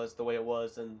this was the way it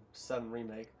was in 7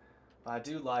 Remake. But I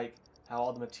do like how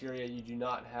all the materia you do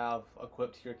not have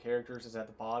equipped to your characters is at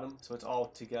the bottom, so it's all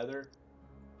together.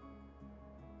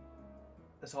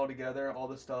 It's all together. All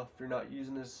the stuff you're not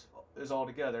using is all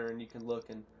together, and you can look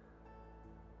and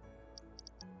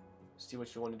see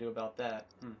what you want to do about that.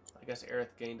 I guess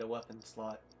Aerith gained a weapon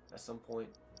slot at some point.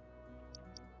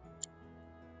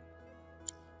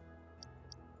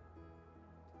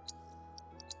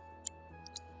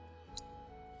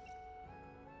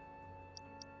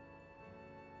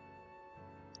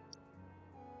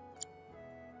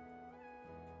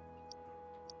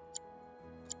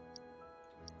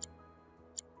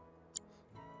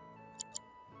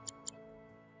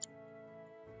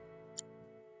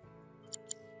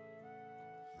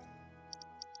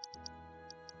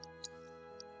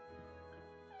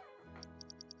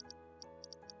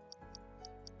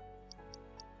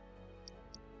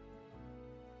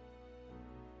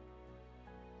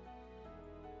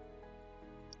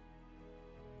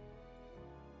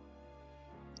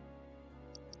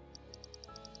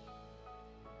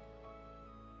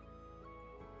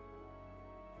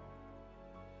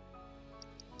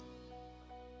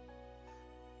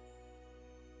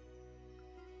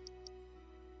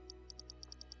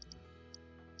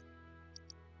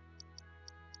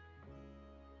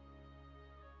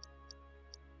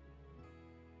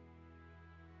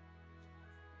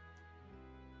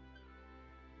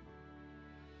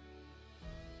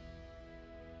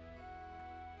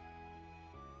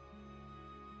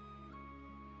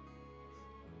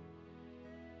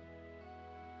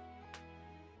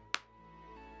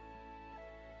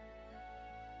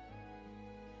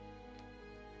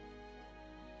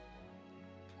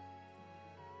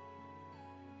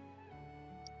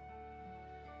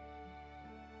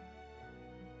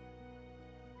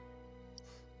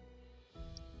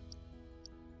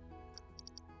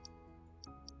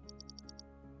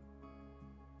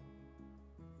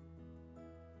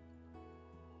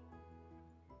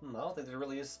 I don't think there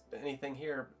really is anything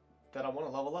here that I want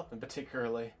to level up in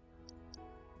particularly.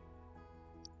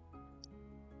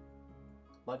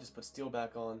 Might just put steel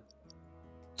back on.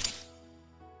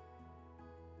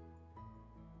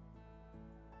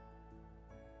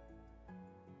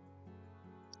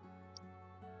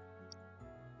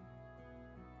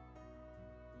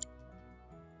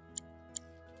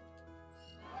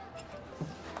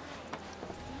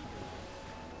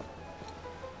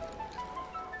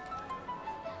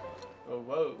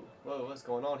 Whoa, whoa, what's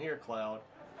going on here, Cloud?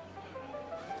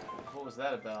 What was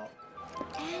that about?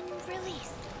 And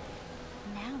release.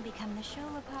 Now become the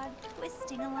Sholopod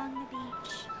twisting along the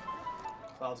beach.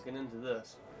 Cloud's getting into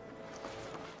this.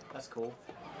 That's cool.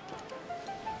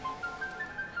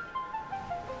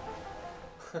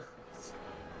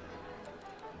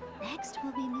 Next,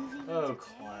 we'll be moving Oh,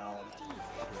 Cloud.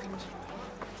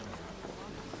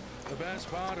 The best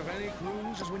part of any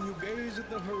cruise is when you gaze at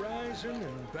the horizon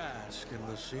and bask in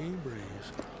the sea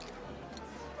breeze.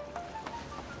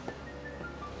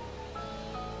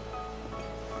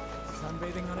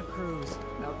 Sunbathing on a cruise.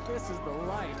 Now this is the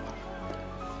life.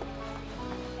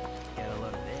 Get a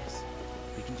load of this.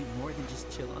 We can do more than just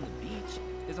chill on the beach.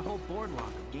 There's a whole boardwalk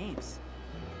of games.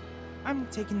 I'm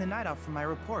taking the night off from my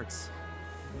reports.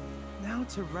 Now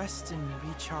to rest and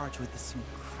recharge with this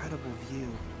incredible view.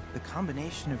 The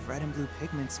combination of red and blue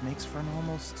pigments makes for an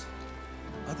almost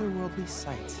otherworldly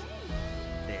sight.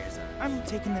 I'm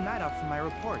taking the night off from my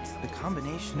reports. The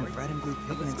combination of red and blue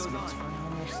pigments makes for an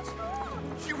almost...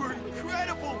 You were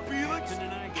incredible, Felix!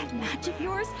 That match of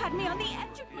yours had me on the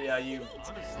edge of my you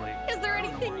seat. Is there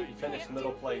anything you finished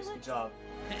middle place. Good job.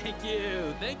 Thank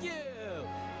you, thank you.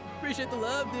 Appreciate the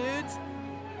love, dudes.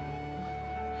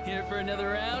 Here for another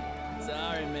round?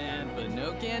 Sorry, man, but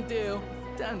no can do.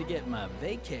 Time to get my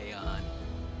vacay on.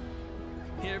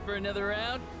 Here for another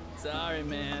round? Sorry,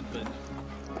 man, but...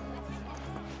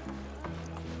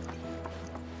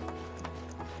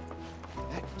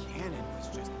 That cannon was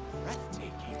just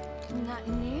breathtaking. Not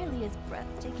nearly as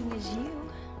breathtaking as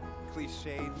you.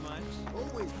 Cliched much?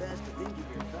 Always best to think of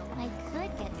your fellow. I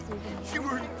could get souvenirs. You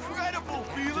were incredible,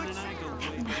 Felix!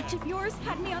 That match of yours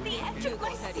had me on the edge of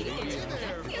my seat. Is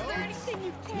there anything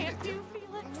you can't do,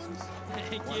 Felix?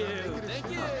 Thank you, thank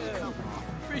you.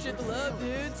 Appreciate the love,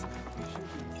 dudes.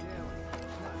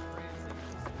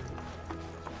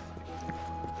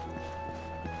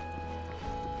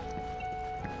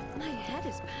 My head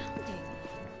is pounding.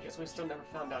 Guess we still never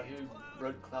found out who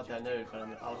wrote Cloud that note, but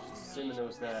I was just assuming it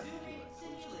was that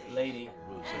lady.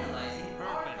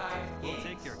 Perfect. We'll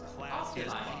take your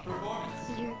classiest performance.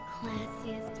 Your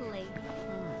classiest lady.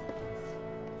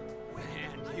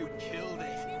 Man, you killed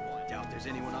it. Doubt there's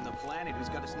anyone on the planet who's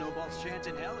got a snowball's chance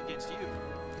in hell against you.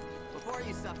 Before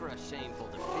you suffer a shameful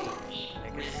defeat,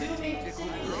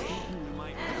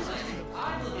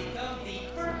 I will become the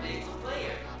perfect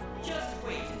player. Just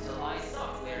wait until my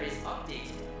software is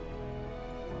updated.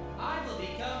 I will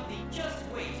become the just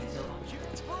wait until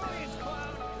Brilliant,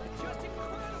 Cloud! Just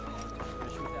incredible!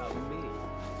 Finish without me.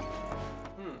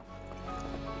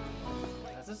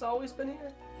 Has this always been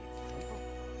here?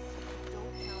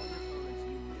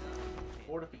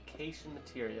 Fortification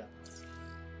materia.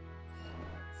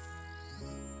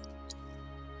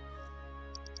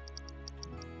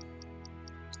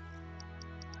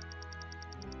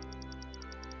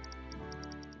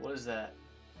 What is that?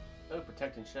 Oh,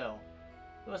 protecting shell.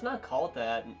 It was not called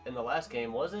that in the last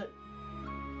game, was it?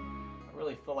 I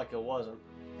really feel like it wasn't.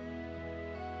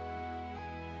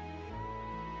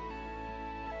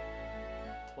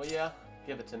 Well, yeah,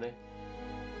 give it to me.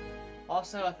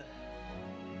 Also, I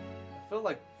feel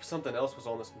like something else was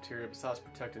on this material besides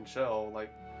protect and shell.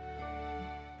 Like,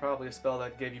 probably a spell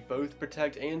that gave you both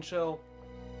protect and shell.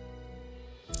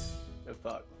 Oh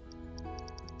fuck.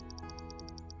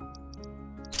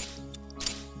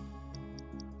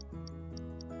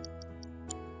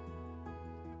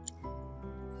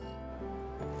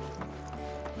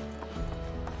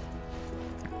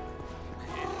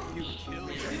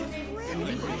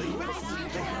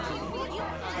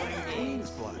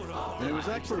 And it was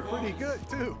actually pretty good,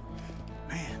 too.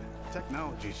 Man,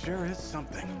 technology sure is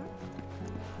something.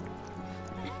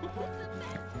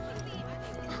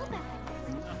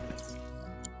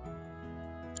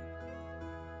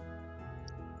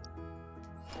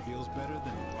 Feels better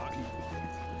than rocking.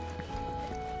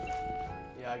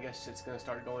 Yeah, I guess it's gonna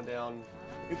start going down.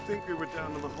 You'd think we were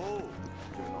down in the hole,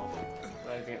 given all the...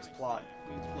 I think it's plot.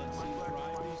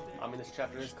 I mean, this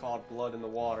chapter is called Blood in the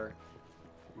Water.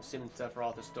 I'm assuming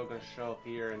Sephiroth is still gonna show up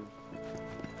here and...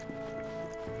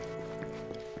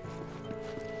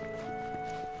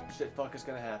 shit fuck is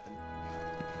gonna happen.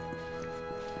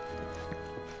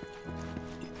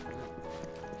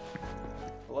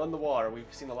 Blood in the water. We've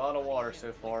seen a lot of water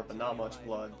so far, but not much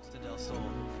blood.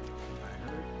 I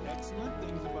heard excellent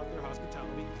things about their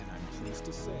hospitality, and I'm pleased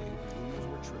to say the rumors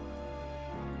were true.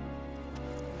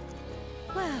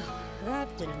 Well,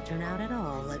 that didn't turn out at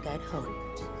all like I'd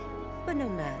hoped. But no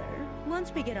matter.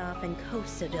 Once we get off in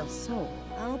Costa del Sol,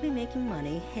 I'll be making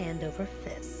money hand over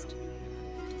fist.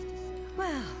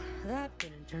 Well, that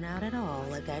didn't turn out at all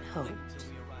like I'd hoped.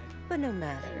 But no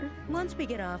matter. Once we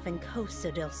get off in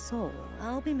Costa del Sol,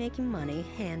 I'll be making money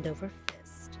hand over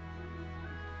fist.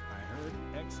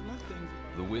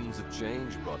 The winds of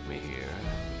change brought me here,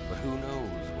 but who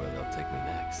knows where they'll take me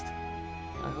next.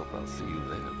 I hope I'll see you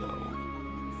there, though.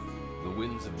 The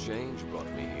winds of change brought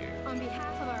me here. On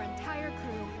behalf of our entire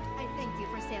crew, I thank you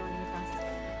for sailing with us.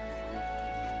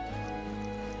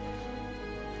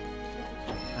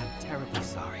 I'm terribly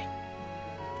sorry.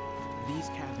 These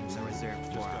cabins are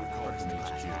reserved for our first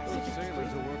class Those passengers.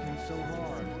 sailors are working so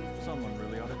hard. Someone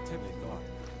really ought to tip me. Thought,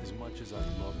 as much as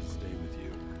I'd love to stay with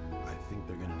you, I think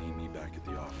they're gonna need me back at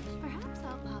the office. Perhaps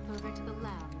I'll pop over to the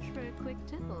lounge for a quick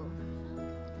tipple.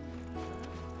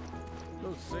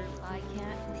 Those sailors. I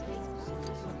can't take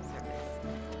service.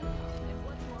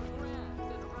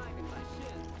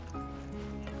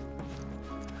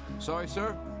 Sorry,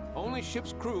 sir. Only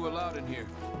ship's crew allowed in here.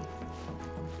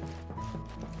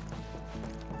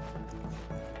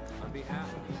 On behalf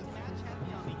of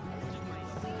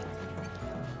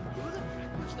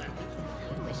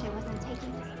I wish I wasn't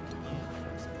taking this.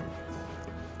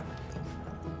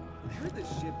 I heard this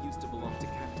ship used to belong to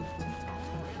Captain Tito.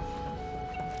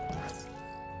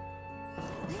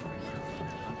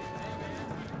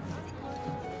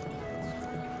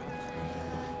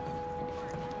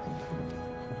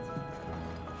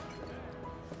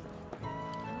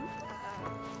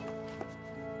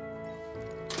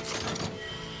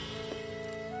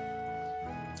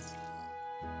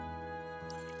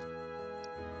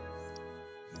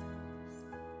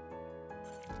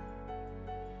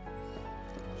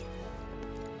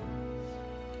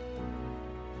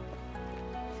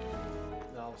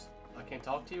 I can't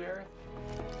talk to you, Eric?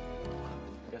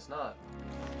 Guess not.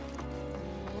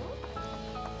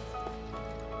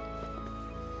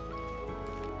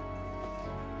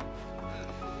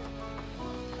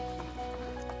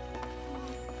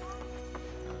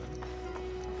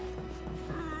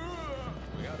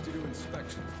 We have to do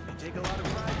inspections. They take a lot of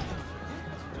pride in them.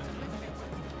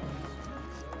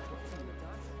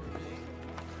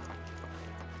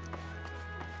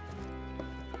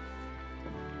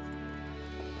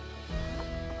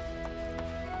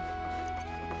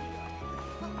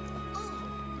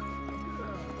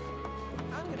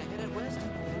 I'm gonna head out west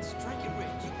and strike it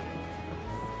rich.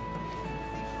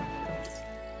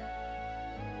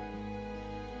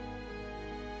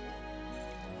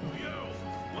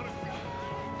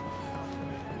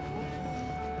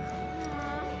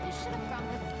 You should have gone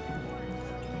with.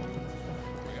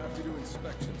 We have to do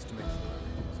inspections to make sure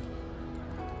everything's in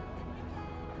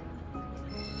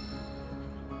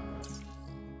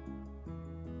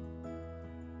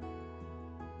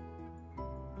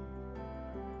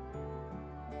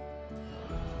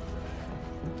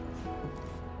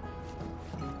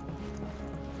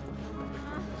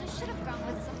You should have gone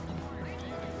with some.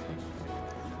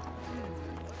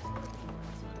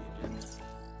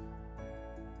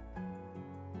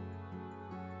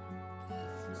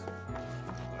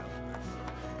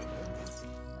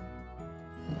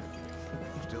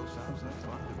 Still sounds like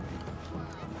fun to me.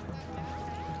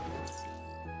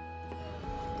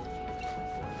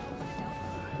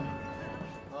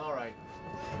 All right.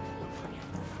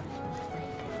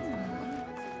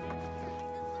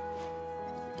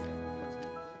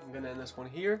 I'm gonna end this one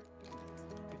here.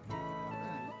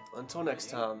 Until next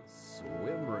time.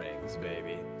 Swim rings,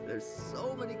 baby. There's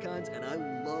so many kinds, and I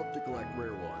love to collect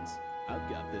rare ones. I've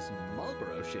got this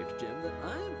Marlboro-shaped gem that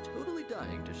I am totally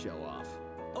dying to show off.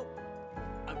 Oh,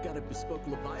 I've got a bespoke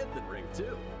Leviathan ring,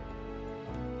 too.